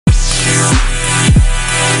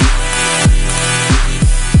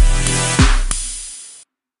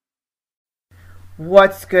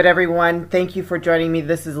What's good, everyone? Thank you for joining me.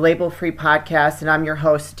 This is Label Free Podcast, and I'm your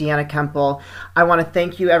host, Deanna Kemple. I want to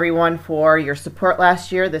thank you, everyone, for your support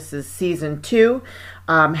last year. This is season 2.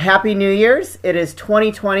 Happy New Year's. It is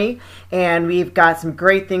 2020, and we've got some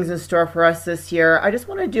great things in store for us this year. I just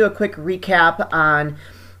want to do a quick recap on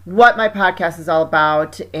what my podcast is all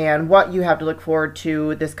about and what you have to look forward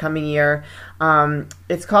to this coming year.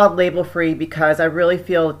 It's called Label Free because I really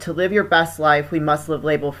feel to live your best life, we must live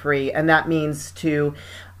label free. And that means to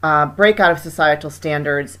break out of societal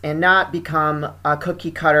standards and not become a cookie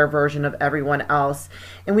cutter version of everyone else.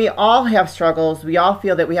 And we all have struggles. We all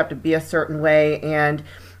feel that we have to be a certain way. And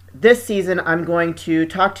this season, I'm going to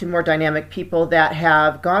talk to more dynamic people that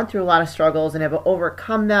have gone through a lot of struggles and have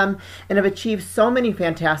overcome them and have achieved so many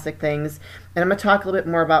fantastic things. And I'm going to talk a little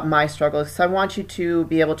bit more about my struggles because I want you to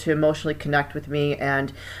be able to emotionally connect with me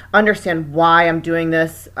and understand why I'm doing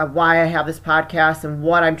this, why I have this podcast, and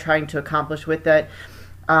what I'm trying to accomplish with it.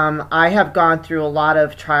 I have gone through a lot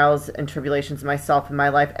of trials and tribulations myself in my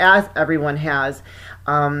life, as everyone has.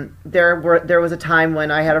 There was a time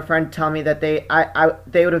when I had a friend tell me that they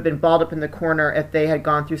would have been balled up in the corner if they had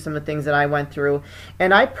gone through some of the things that I went through.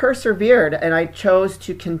 And I persevered, and I chose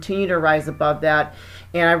to continue to rise above that.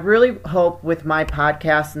 And I really hope with my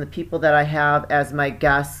podcast and the people that I have as my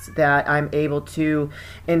guests that I'm able to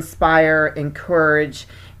inspire, encourage,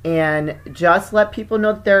 and just let people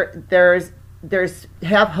know that there's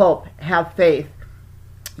have hope, have faith.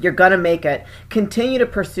 You're going to make it. Continue to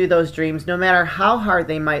pursue those dreams no matter how hard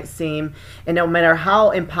they might seem and no matter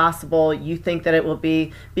how impossible you think that it will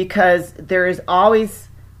be, because there is always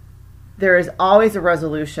a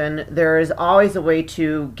resolution. There is always a way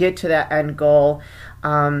to get to that end goal.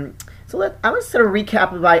 I want to sort of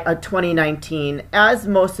recap about 2019. As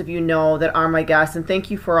most of you know that are my guests, and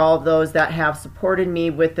thank you for all of those that have supported me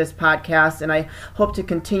with this podcast, and I hope to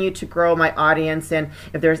continue to grow my audience. And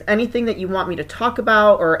if there's anything that you want me to talk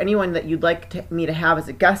about or anyone that you'd like me to have as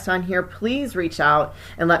a guest on here, please reach out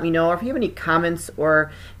and let me know. Or if you have any comments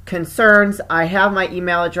or concerns, I have my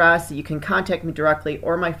email address. You can contact me directly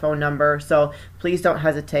or my phone number, so please don't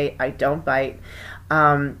hesitate. I don't bite.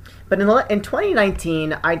 But in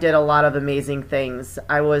 2019, I did a lot of amazing things.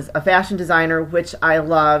 I was a fashion designer, which I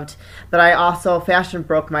loved, but I also, fashion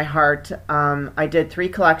broke my heart. I did 3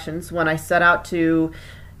 collections. When I set out to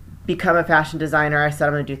become a fashion designer, I said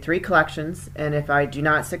I'm going to do 3 collections, and if I do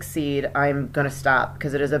not succeed, I'm going to stop,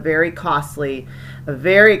 because it is a very costly, a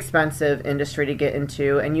very expensive industry to get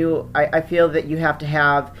into, and I feel that you have to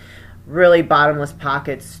have really bottomless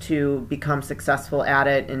pockets to become successful at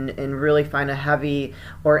it and really find a heavy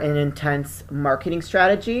or an intense marketing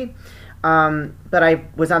strategy. But I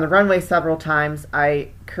was on the runway several times. I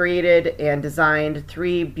created and designed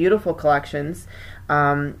 3 beautiful collections.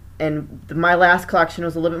 And my last collection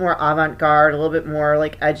was a little bit more avant-garde, a little bit more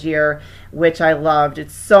like edgier, which I loved.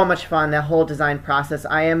 It's so much fun, that whole design process.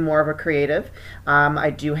 I am more of a creative.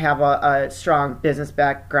 I do have a strong business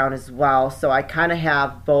background as well, so I kind of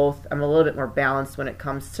have both. I'm a little bit more balanced when it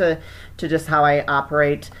comes to just how I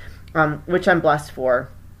operate, which I'm blessed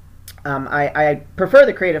for. I prefer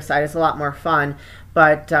the creative side. It's a lot more fun.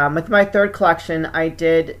 But with my 3rd collection, I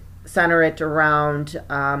did center it around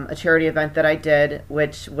a charity event that I did,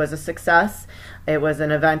 which was a success. It was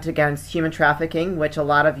an event against human trafficking, which a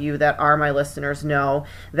lot of you that are my listeners know.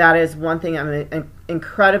 That is one thing I'm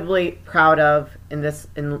incredibly proud of in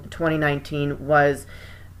 2019, was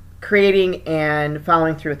creating and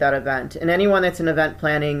following through with that event. And anyone that's in event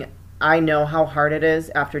planning, I know how hard it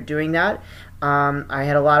is after doing that. I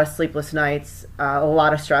had a lot of sleepless nights, a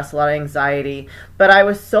lot of stress, a lot of anxiety, but I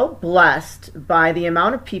was so blessed by the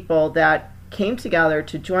amount of people that came together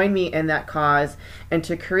to join me in that cause and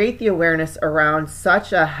to create the awareness around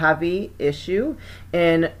such a heavy issue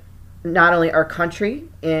in not only our country,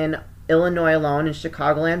 in Illinois alone, in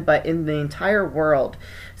Chicagoland, but in the entire world.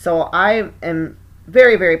 So I am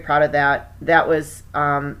very, very proud of that. That was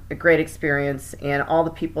a great experience, and all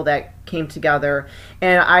the people that came together.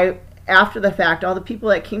 And after the fact, all the people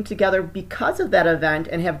that came together because of that event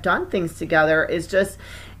and have done things together,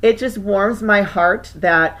 it just warms my heart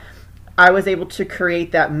that I was able to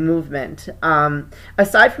create that movement.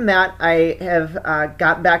 Aside from that, I have I'm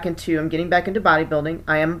getting back into bodybuilding.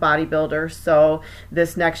 I am a bodybuilder, so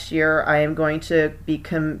this next year I am going to be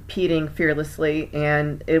competing fearlessly,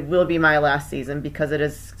 and it will be my last season because it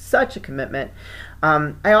is such a commitment.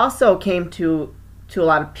 I also came to a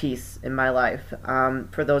lot of peace in my life.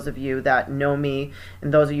 For those of you that know me,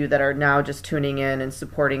 and those of you that are now just tuning in and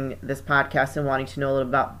supporting this podcast and wanting to know a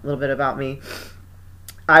little bit about me,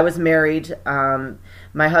 I was married.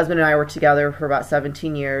 My husband and I were together for about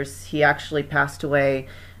 17 years. He actually passed away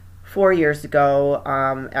 4 years ago.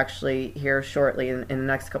 Actually, here shortly in the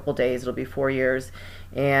next couple days, it'll be 4 years.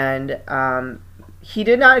 And he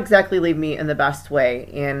did not exactly leave me in the best way,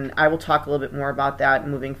 and I will talk a little bit more about that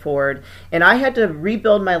moving forward. And I had to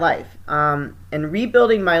rebuild my life. And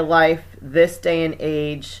rebuilding my life this day and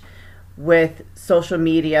age with social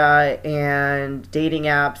media and dating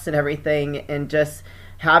apps and everything, and just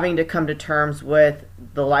having to come to terms with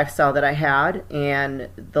the lifestyle that I had and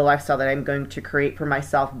the lifestyle that I'm going to create for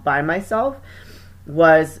myself by myself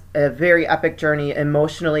was a very epic journey,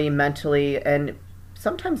 emotionally, mentally, and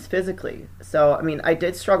sometimes physically. So, I mean, I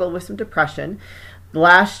did struggle with some depression.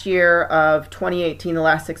 Last year of 2018, the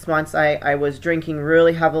last 6 months, I was drinking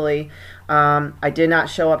really heavily. I did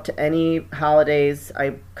not show up to any holidays.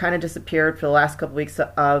 I kind of disappeared for the last couple weeks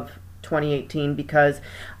of 2018 because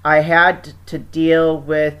I had to deal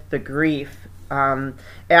with the grief.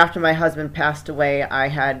 After my husband passed away, I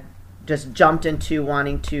had just jumped into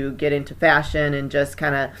wanting to get into fashion and just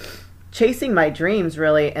kind of chasing my dreams,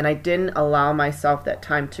 really, and I didn't allow myself that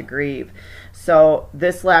time to grieve. So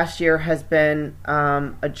this last year has been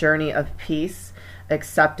a journey of peace,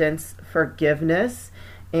 acceptance, forgiveness,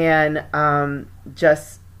 and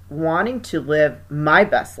just wanting to live my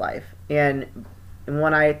best life. And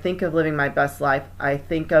when I think of living my best life, I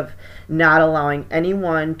think of not allowing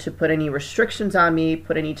anyone to put any restrictions on me,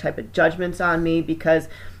 put any type of judgments on me, because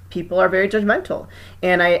people are very judgmental.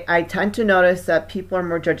 And I tend to notice that people are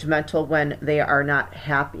more judgmental when they are not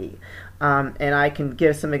happy. And I can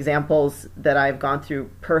give some examples that I've gone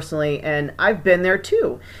through personally, and I've been there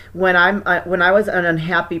too. When I was an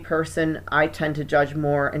unhappy person, I tend to judge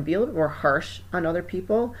more and be a little bit more harsh on other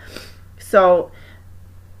people. So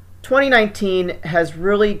 2019 has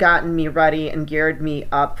really gotten me ready and geared me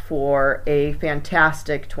up for a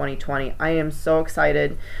fantastic 2020. I am so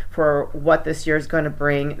excited for what this year is going to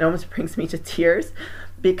bring. It almost brings me to tears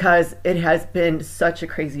because it has been such a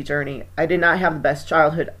crazy journey. I did not have the best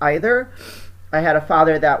childhood either. I had a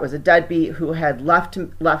father that was a deadbeat who had left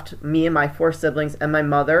me and my 4 siblings and my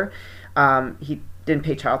mother. He didn't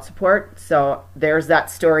pay child support. So there's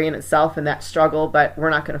that story in itself and that struggle, but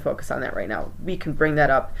we're not going to focus on that right now. We can bring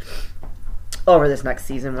that up over this next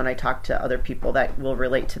season when I talk to other people that will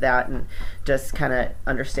relate to that and just kind of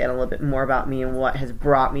understand a little bit more about me and what has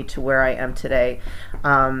brought me to where I am today.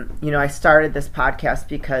 I started this podcast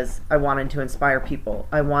because I wanted to inspire people.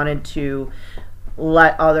 I wanted to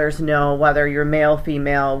let others know, whether you're male,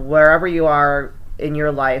 female, wherever you are in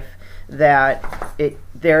your life, that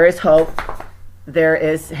there is hope.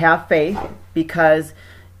 Have faith, because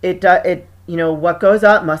what goes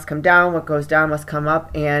up must come down, what goes down must come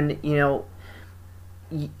up, and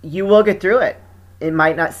you will get through it. It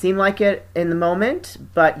might not seem like it in the moment,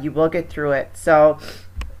 but you will get through it. So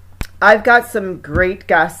I've got some great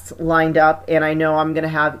guests lined up, and I know I'm going to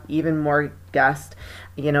have even more guests.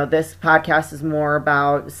 This podcast is more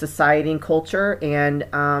about society and culture, and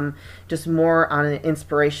just more on an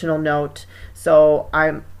inspirational note. So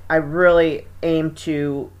I really aim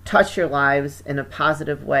to touch your lives in a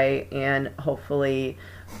positive way and hopefully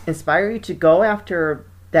inspire you to go after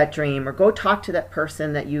that dream, or go talk to that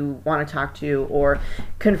person that you want to talk to, or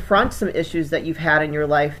confront some issues that you've had in your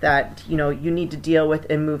life that you need to deal with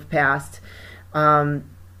and move past,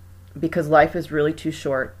 because life is really too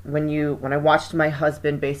short. When I watched my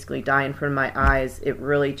husband basically die in front of my eyes, it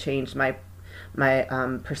really changed my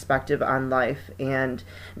perspective on life. And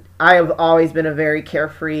I have always been a very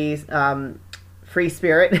carefree, free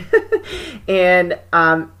spirit, and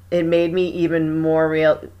it made me even more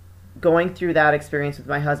real going through that experience with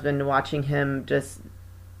my husband and watching him just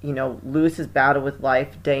lose his battle with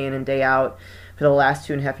life day in and day out for the last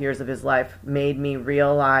 2.5 years of his life made me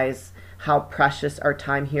realize how precious our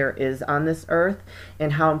time here is on this earth,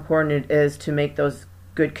 and how important it is to make those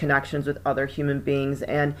good connections with other human beings.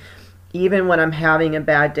 And even when I'm having a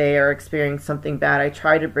bad day or experiencing something bad, I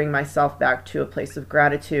try to bring myself back to a place of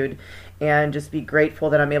gratitude and just be grateful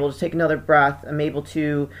that I'm able to take another breath. I'm able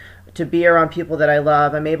to be around people that I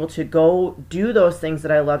love. I'm able to go do those things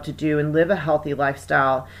that I love to do and live a healthy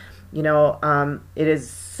lifestyle. It is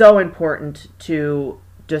so important to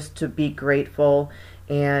be grateful.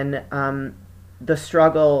 And the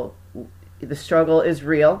struggle is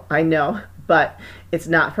real, I know, but it's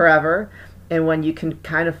not forever. And when you can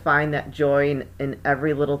kind of find that joy in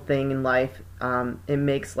every little thing in life, it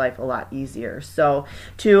makes life a lot easier. So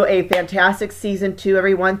to a fantastic season 2,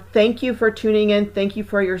 everyone. Thank you for tuning in. Thank you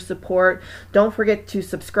for your support. Don't forget to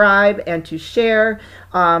subscribe and to share.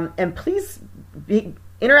 And please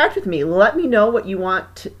interact with me. Let me know what you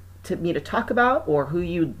want me to talk about, or who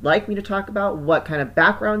you'd like me to talk about, what kind of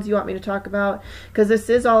backgrounds you want me to talk about, because this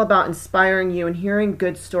is all about inspiring you and hearing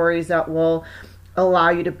good stories that will allow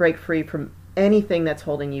you to break free from anything that's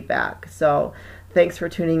holding you back. So thanks for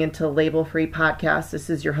tuning into Label Free Podcast. This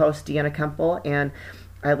is your host, Deanna Kempel, and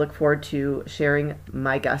I look forward to sharing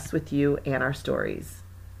my guests with you and our stories.